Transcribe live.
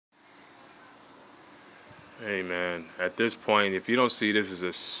Hey man, at this point, if you don't see this as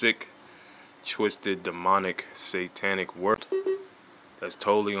a sick, twisted, demonic, satanic work that's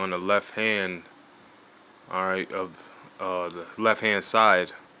totally on the left hand, alright, of the left hand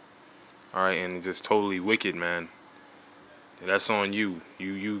side, alright, and just totally wicked, man. That's on you.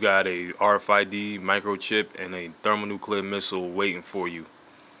 You got a RFID microchip and a thermonuclear missile waiting for you.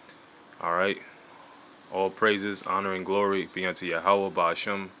 Alright? All praises, honor, and glory be unto Yahweh,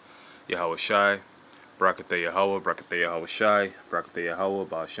 Ba'ashem, Yahweh Shai. Brakateh Yahweh, Brakateh Yahweh Shai, Brakateh Yahweh,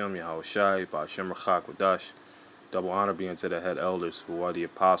 Ba'ashem, Yahweh Shai, Ba'ashem Rachak Wadash. Double honor be unto the head elders, who are the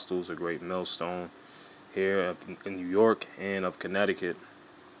apostles, a great millstone here in New York and of Connecticut.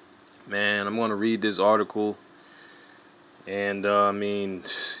 Man, I'm going to read this article, and it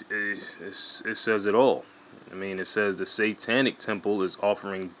says it all. It says the Satanic Temple is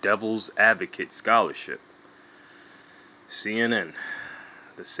offering Devil's Advocate scholarship. CNN.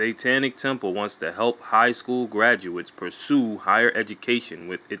 The Satanic Temple wants to help high school graduates pursue higher education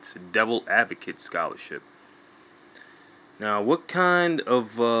with its Devil Advocate Scholarship. Now, what kind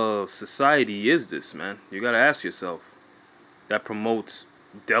of society is this, man? You gotta ask yourself. That promotes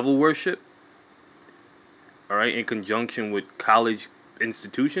devil worship? Alright, in conjunction with college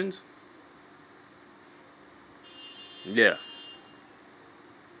institutions? Yeah.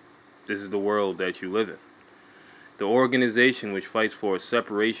 This is the world that you live in. The organization, which fights for a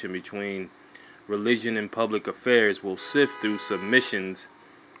separation between religion and public affairs, will sift through submissions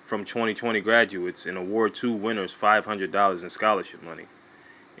from 2020 graduates and award 2 winners $500 in scholarship money.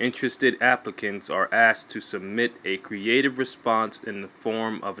 Interested applicants are asked to submit a creative response in the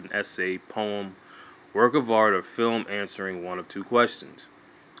form of an essay, poem, work of art, or film answering one of 2 questions.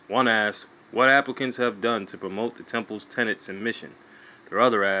 One asks what applicants have done to promote the temple's tenets and mission. The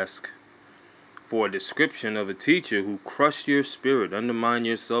other asks for a description of a teacher who crushed your spirit, undermined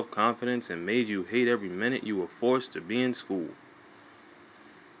your self-confidence, and made you hate every minute you were forced to be in school.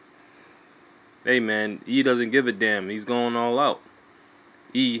 Hey man, E doesn't give a damn. He's going all out.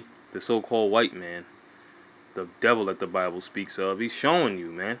 E, the so-called white man, the devil that the Bible speaks of, he's showing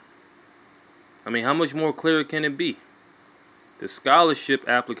you, man. How much more clear can it be? The scholarship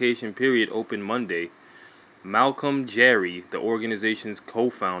application period opened Monday. Malcolm Jerry, the organization's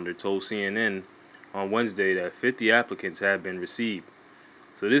co-founder, told CNN on Wednesday that 50 applicants had been received.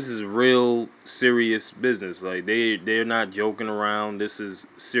 So this is real serious business. Like they're not joking around. This is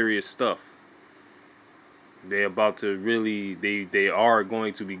serious stuff. They're about to really they are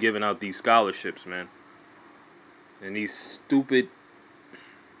going to be giving out these scholarships, man. And these stupid,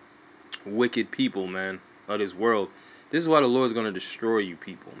 wicked people, man, of this world. This is why the Lord's going to destroy you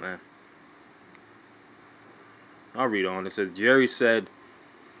people, man. I'll read on. It says, Jerry said,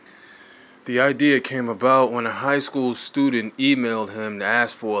 the idea came about when a high school student emailed him to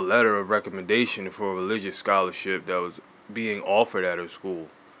ask for a letter of recommendation for a religious scholarship that was being offered at her school.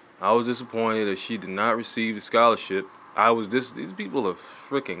 I was disappointed that she did not receive the scholarship. These people are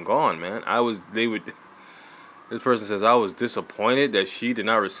freaking gone, man. This person says, I was disappointed that she did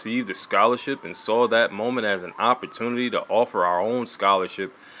not receive the scholarship and saw that moment as an opportunity to offer our own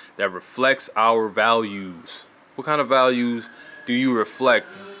scholarship that reflects our values. What kind of values do you reflect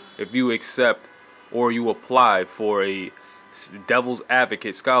if you accept or you apply for a Devil's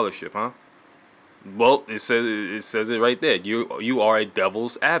Advocate scholarship, huh? Well, it says it right there. You are a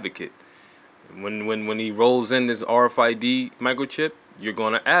devil's advocate. When he rolls in this RFID microchip, you're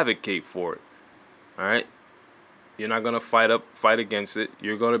gonna advocate for it. All right. You're not gonna fight against it.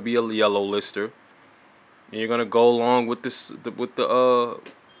 You're gonna be a yellow lister. And you're gonna go along with the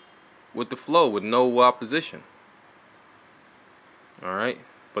flow with no opposition. All right.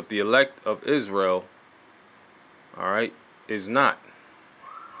 But the elect of Israel, all right, is not.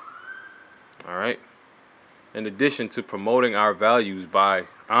 All right. In addition to promoting our values by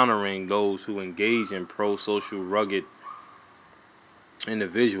honoring those who engage in pro-social rugged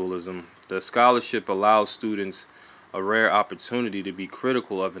individualism, the scholarship allows students a rare opportunity to be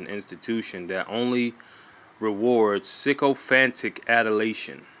critical of an institution that only rewards sycophantic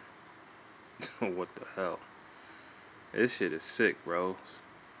adulation. What the hell? This shit is sick, bro.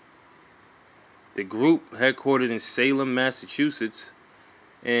 The group, headquartered in Salem, Massachusetts,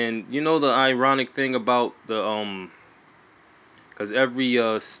 and you know the ironic thing about the because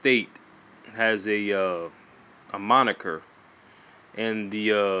every state has a moniker, and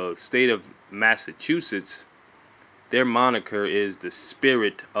the state of Massachusetts, their moniker is the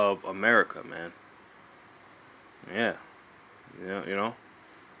Spirit of America, man. Yeah, you know.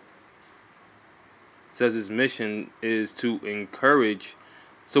 It says its mission is to encourage.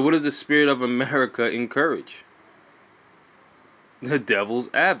 So what does the Spirit of America encourage? The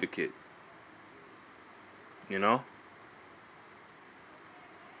devil's advocate. you know,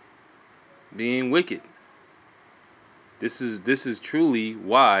 being wicked. This is truly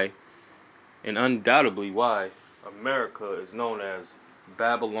why, and undoubtedly why, America is known as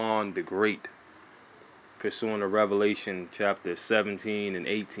Babylon the Great, pursuant to Revelation chapter 17 and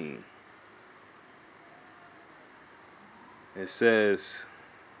 18. It says,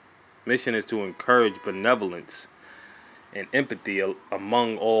 mission is to encourage benevolence and empathy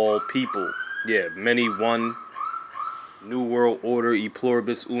among all people. Yeah, many one, New World Order, e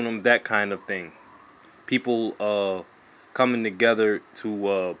pluribus unum, that kind of thing. People coming together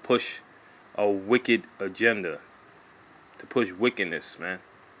to push a wicked agenda, to push wickedness, man.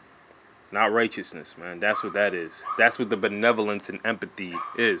 Not righteousness, man. That's what that is. That's what the benevolence and empathy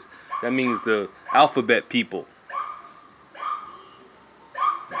is. That means the alphabet people.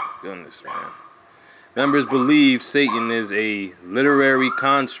 My goodness, man. Members believe Satan is a literary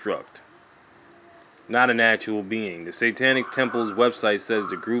construct, not an actual being. The Satanic Temple's website says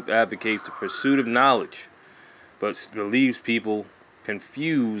the group advocates the pursuit of knowledge, but believes people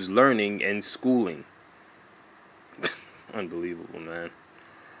confuse learning and schooling. Unbelievable, man.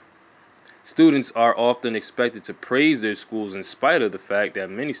 Students are often expected to praise their schools in spite of the fact that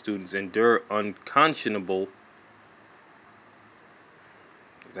many students endure unconscionable,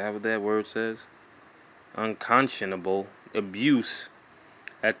 is that what that word says? Unconscionable abuse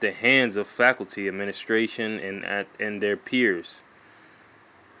at the hands of faculty, administration, and their peers.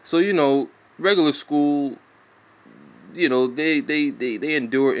 So, you know, regular school, you know, they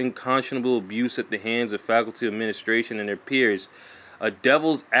endure unconscionable abuse at the hands of faculty, administration, and their peers. A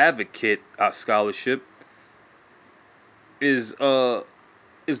devil's advocate scholarship is the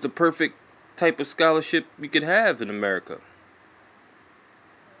perfect type of scholarship you could have in America.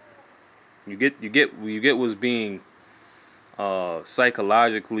 You get what's being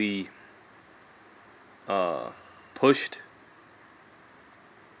psychologically pushed.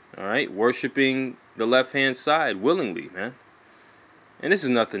 All right, worshiping the left-hand side willingly, man. And this is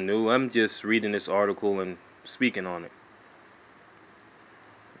nothing new. I'm just reading this article and speaking on it.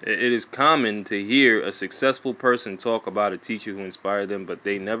 It is common to hear a successful person talk about a teacher who inspired them, but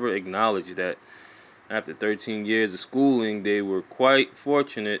they never acknowledge that after 13 years of schooling, they were quite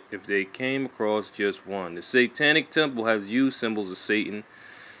fortunate if they came across just one. The Satanic Temple has used symbols of Satan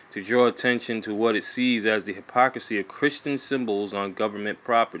to draw attention to what it sees as the hypocrisy of Christian symbols on government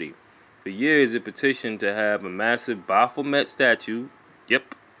property. For years, it petitioned to have a massive Baphomet statue,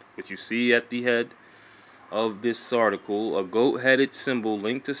 yep, which you see at the head of this article, a goat-headed symbol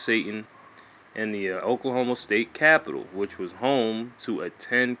linked to Satan, in the Oklahoma State Capitol, which was home to a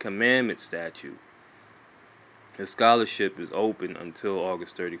Ten Commandment statue. The scholarship is open until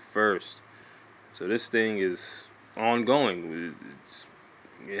August 31st. So this thing is ongoing.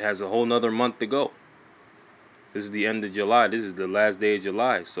 It has a whole nother month to go. This is the end of July. This is the last day of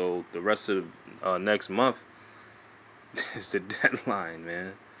July. So the rest of next month is the deadline,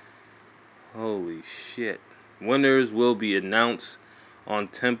 man. Holy shit. Winners will be announced on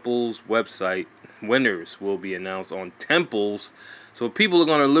Temple's website. Winners will be announced on Temple's. So people are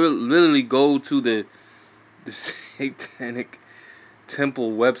going to literally go to the Satanic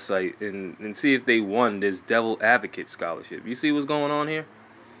Temple website and see if they won this Devil Advocate scholarship. You see what's going on here?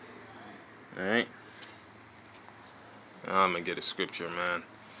 Alright. I'm going to get a scripture, man.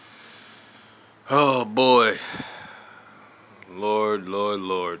 Oh, boy. Lord, Lord,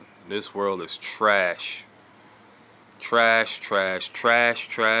 Lord. This world is trash. Trash, trash, trash,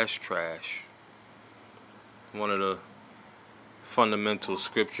 trash, trash. One of the fundamental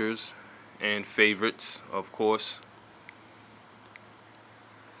scriptures and favorites, of course.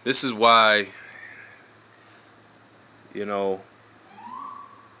 This is why, you know,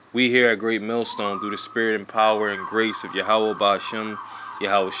 we here at Great Millstone, through the spirit and power and grace of Yahweh Ba'Shem,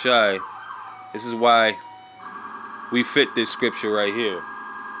 Yahweh Shai, this is why we fit this scripture right here.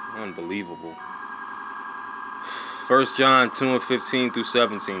 Unbelievable. 1 John 2 and 15 through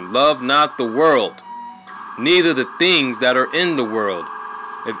 17. Love not the world, neither the things that are in the world.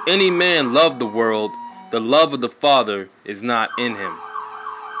 If any man love the world, the love of the Father is not in him.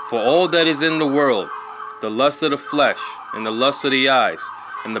 For all that is in the world, the lust of the flesh, and the lust of the eyes,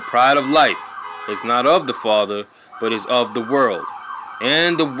 and the pride of life, is not of the Father, but is of the world.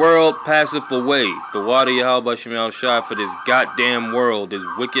 And the world passeth away. The water Yahweh Shem Shai, for this goddamn world, this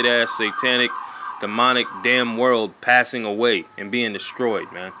wicked ass, satanic, demonic damn world passing away and being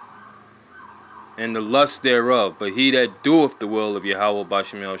destroyed, man. And the lust thereof. But he that doeth the will of Yahweh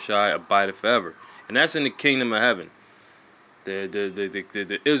Ba'Shem Shai abideth forever. And that's in the kingdom of heaven.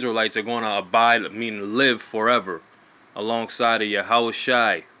 The Israelites are going to abide, meaning live forever, alongside of Yahweh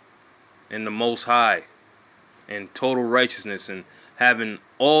Shai and the Most High. and total righteousness, and having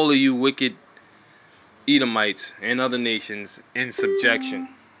all of you wicked Edomites and other nations in subjection.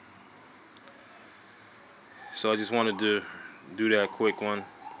 So I just wanted to do that quick one.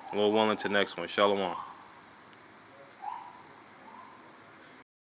 Lord willing, to next one. Shalom.